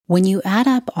When you add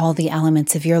up all the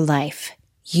elements of your life,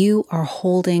 you are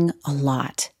holding a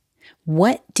lot.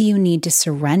 What do you need to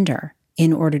surrender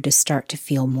in order to start to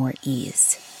feel more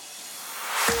ease?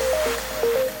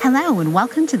 Hello, and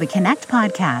welcome to the Connect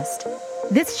Podcast.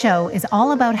 This show is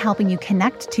all about helping you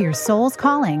connect to your soul's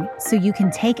calling so you can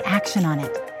take action on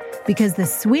it. Because the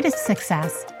sweetest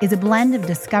success is a blend of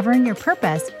discovering your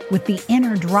purpose with the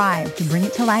inner drive to bring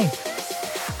it to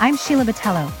life. I'm Sheila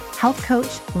Botelho, health coach,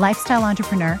 lifestyle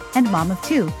entrepreneur, and mom of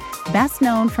two, best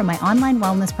known for my online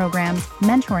wellness programs,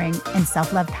 mentoring, and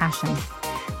self-love passion.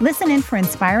 Listen in for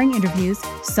inspiring interviews,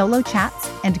 solo chats,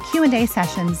 and Q&A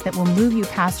sessions that will move you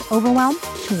past overwhelm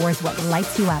towards what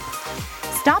lights you up.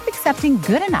 Stop accepting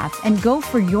good enough and go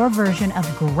for your version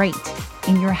of great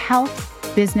in your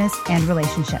health, business, and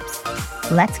relationships.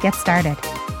 Let's get started.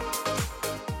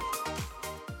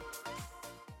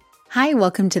 Hi,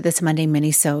 welcome to this Monday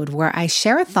mini-sode where I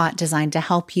share a thought designed to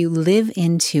help you live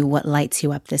into what lights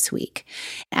you up this week.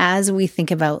 As we think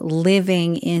about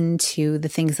living into the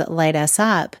things that light us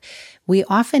up, we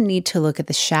often need to look at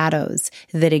the shadows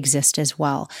that exist as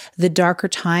well, the darker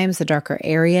times, the darker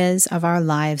areas of our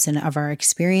lives and of our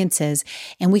experiences.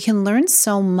 And we can learn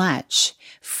so much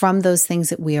from those things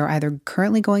that we are either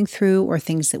currently going through or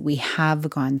things that we have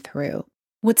gone through.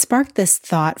 What sparked this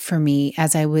thought for me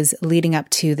as I was leading up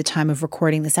to the time of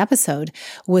recording this episode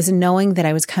was knowing that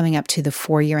I was coming up to the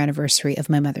 4-year anniversary of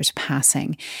my mother's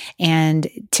passing. And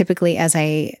typically as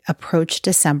I approach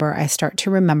December, I start to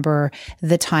remember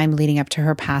the time leading up to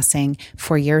her passing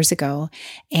 4 years ago.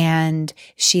 And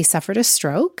she suffered a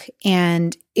stroke,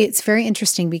 and it's very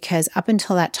interesting because up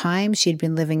until that time, she'd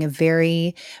been living a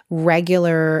very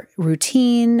regular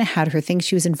routine, had her things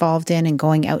she was involved in and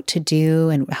going out to do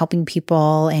and helping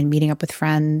people and meeting up with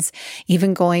friends,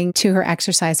 even going to her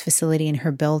exercise facility in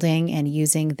her building and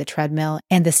using the treadmill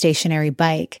and the stationary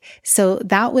bike. So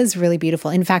that was really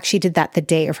beautiful. In fact, she did that the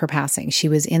day of her passing. She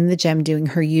was in the gym doing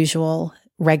her usual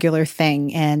regular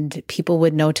thing, and people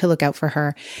would know to look out for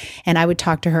her. And I would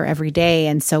talk to her every day.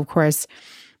 And so, of course,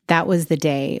 that was the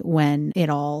day when it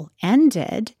all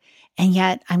ended. And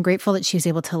yet I'm grateful that she was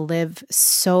able to live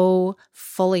so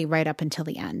fully right up until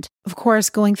the end. Of course,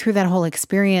 going through that whole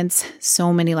experience,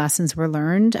 so many lessons were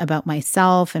learned about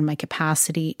myself and my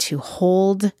capacity to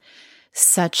hold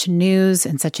such news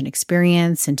and such an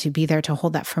experience and to be there to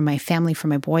hold that for my family, for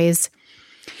my boys.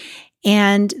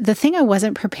 And the thing I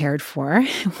wasn't prepared for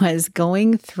was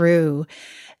going through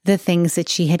the things that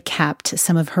she had kept,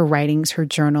 some of her writings, her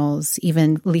journals,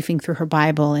 even leafing through her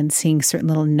Bible and seeing certain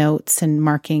little notes and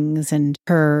markings and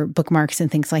her bookmarks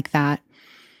and things like that.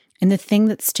 And the thing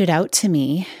that stood out to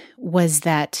me was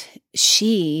that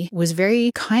she was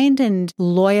very kind and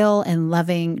loyal and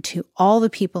loving to all the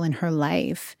people in her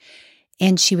life,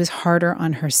 and she was harder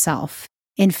on herself.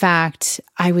 In fact,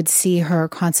 I would see her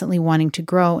constantly wanting to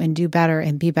grow and do better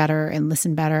and be better and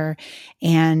listen better.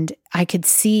 And I could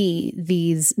see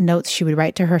these notes she would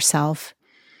write to herself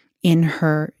in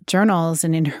her journals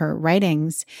and in her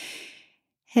writings.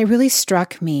 It really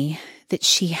struck me that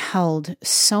she held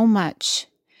so much.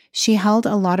 She held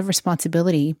a lot of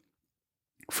responsibility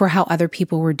for how other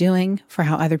people were doing, for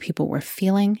how other people were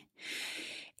feeling.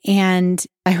 And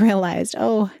I realized,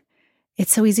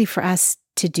 it's so easy for us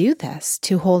to do this,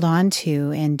 to hold on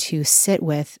to and to sit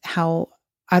with how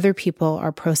other people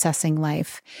are processing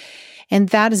life. And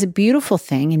that is a beautiful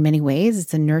thing in many ways.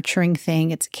 It's a nurturing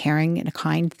thing. It's a caring and a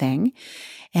kind thing.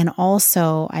 And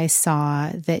also I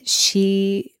saw that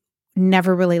she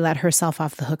never really let herself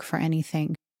off the hook for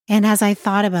anything. And as I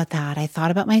thought about that, I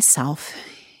thought about myself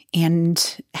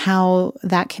and how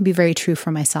that can be very true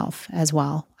for myself as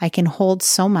well. I can hold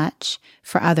so much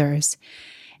for others.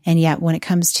 And yet when it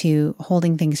comes to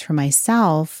holding things for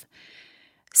myself,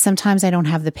 sometimes I don't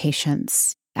have the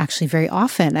patience. Actually, very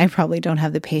often, I probably don't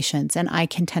have the patience, and I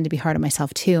can tend to be hard on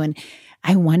myself too. And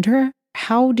I wonder,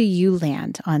 how do you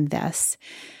land on this?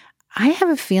 I have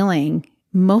a feeling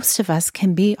most of us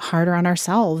can be harder on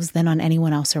ourselves than on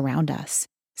anyone else around us.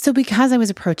 So because I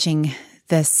was approaching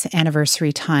this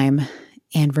anniversary time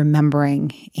and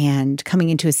remembering and coming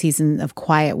into a season of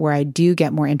quiet where I do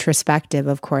get more introspective,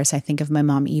 of course, I think of my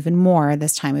mom even more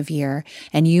this time of year.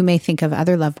 And you may think of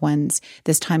other loved ones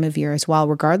this time of year as well,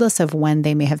 regardless of when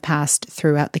they may have passed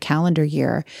throughout the calendar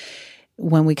year.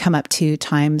 When we come up to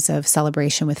times of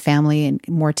celebration with family and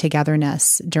more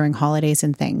togetherness during holidays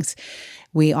and things,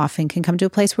 we often can come to a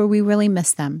place where we really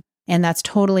miss them. And that's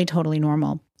totally, totally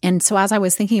normal. And so as I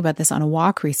was thinking about this on a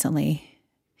walk recently,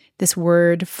 this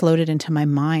word floated into my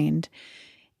mind,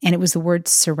 and it was the word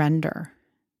surrender.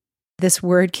 This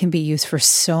word can be used for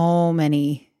so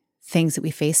many things that we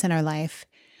face in our life,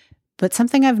 But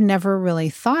something I've never really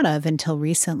thought of until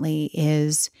recently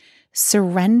is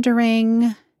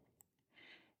surrendering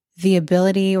the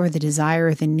ability or the desire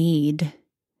or the need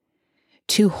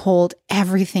to hold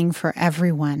everything for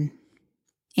everyone,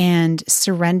 and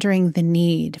surrendering the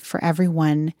need for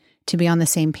everyone to be on the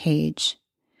same page,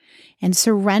 and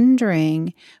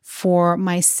surrendering for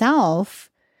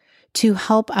myself to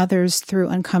help others through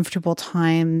uncomfortable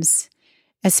times,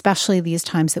 especially these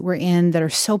times that we're in that are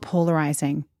so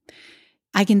polarizing.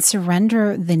 I can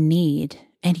surrender the need,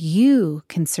 and you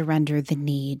can surrender the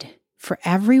need for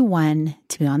everyone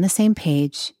to be on the same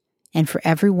page and for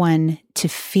everyone to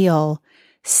feel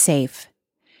safe.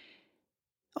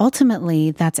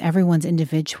 Ultimately, that's everyone's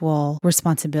individual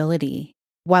responsibility.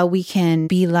 While we can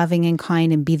be loving and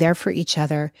kind and be there for each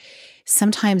other,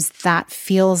 sometimes that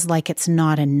feels like it's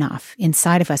not enough.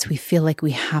 Inside of us, we feel like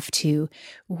we have to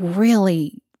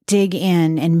really dig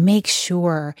in and make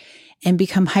sure and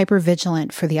become hyper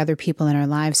vigilant for the other people in our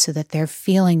lives so that they're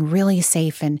feeling really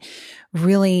safe and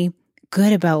really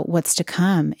good about what's to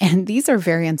come. And these are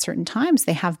very uncertain times.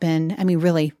 They have been,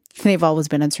 really, they've always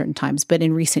been uncertain times, but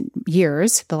in recent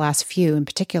years, the last few in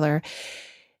particular,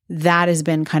 that has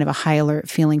been kind of a high alert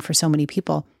feeling for so many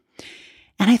people.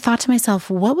 And I thought to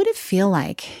myself, what would it feel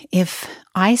like if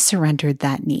I surrendered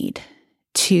that need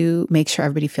to make sure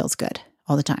everybody feels good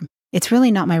all the time? It's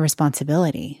really not my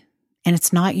responsibility, and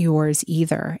it's not yours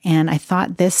either. And I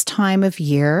thought this time of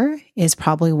year is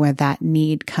probably where that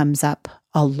need comes up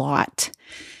a lot,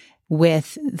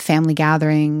 with family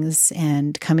gatherings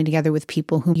and coming together with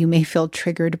people who you may feel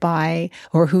triggered by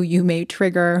or who you may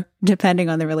trigger depending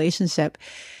on the relationship.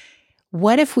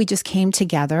 What if we just came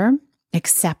together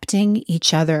accepting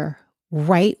each other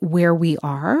right where we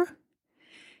are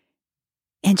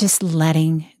and just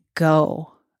letting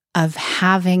go of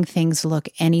having things look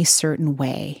any certain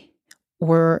way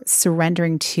or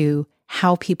surrendering to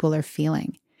how people are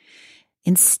feeling?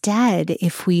 Instead,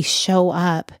 if we show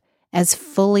up as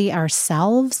fully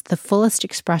ourselves, the fullest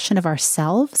expression of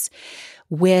ourselves,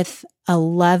 with a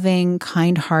loving,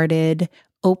 kind-hearted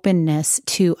openness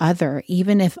to other,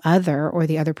 even if other or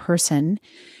the other person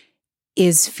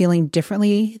is feeling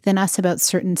differently than us about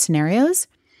certain scenarios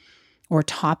or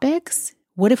topics,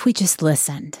 what if we just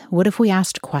listened? What if we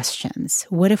asked questions?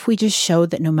 What if we just showed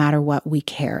that no matter what, we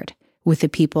cared with the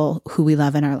people who we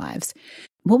love in our lives?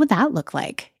 What would that look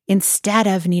like? Instead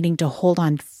of needing to hold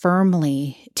on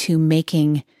firmly to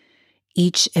making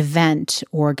each event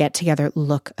or get together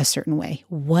look a certain way,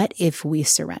 what if we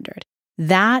surrendered?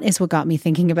 That is what got me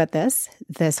thinking about this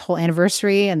whole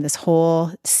anniversary and this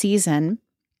whole season.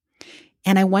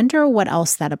 And I wonder what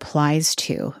else that applies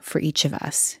to for each of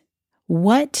us.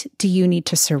 What do you need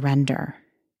to surrender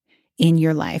in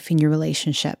your life, in your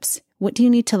relationships? What do you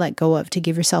need to let go of to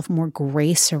give yourself more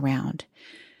grace around,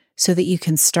 so that you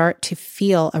can start to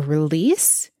feel a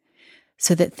release,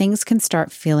 so that things can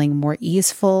start feeling more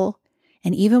easeful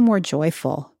and even more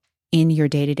joyful in your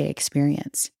day-to-day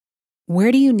experience?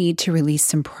 Where do you need to release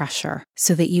some pressure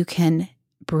so that you can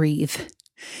breathe?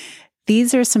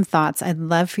 These are some thoughts I'd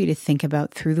love for you to think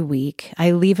about through the week.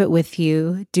 I leave it with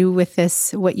you. Do with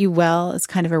this what you will. It's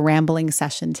kind of a rambling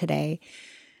session today.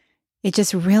 It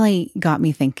just really got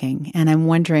me thinking, and I'm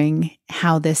wondering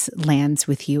how this lands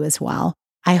with you as well.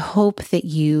 I hope that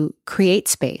you create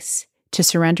space to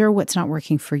surrender what's not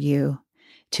working for you,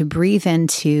 to breathe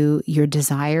into your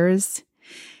desires,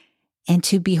 and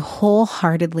to be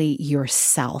wholeheartedly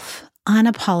yourself,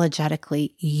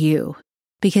 unapologetically you,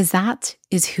 because that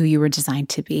is who you were designed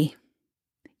to be.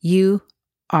 You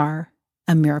are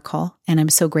a miracle, and I'm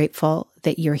so grateful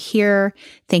that you're here.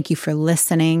 Thank you for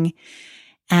listening,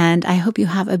 and I hope you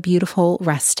have a beautiful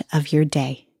rest of your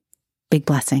day. Big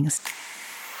blessings.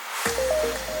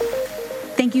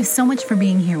 Thank you so much for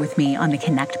being here with me on the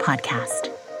Connect podcast.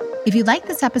 If you like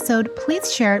this episode,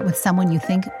 please share it with someone you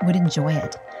think would enjoy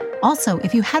it. Also,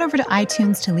 if you head over to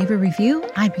iTunes to leave a review,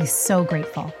 I'd be so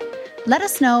grateful. Let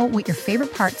us know what your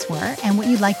favorite parts were and what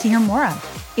you'd like to hear more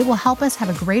of. It will help us have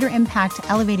a greater impact,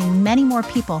 elevating many more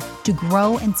people to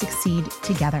grow and succeed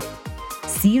together.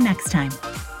 See you next time.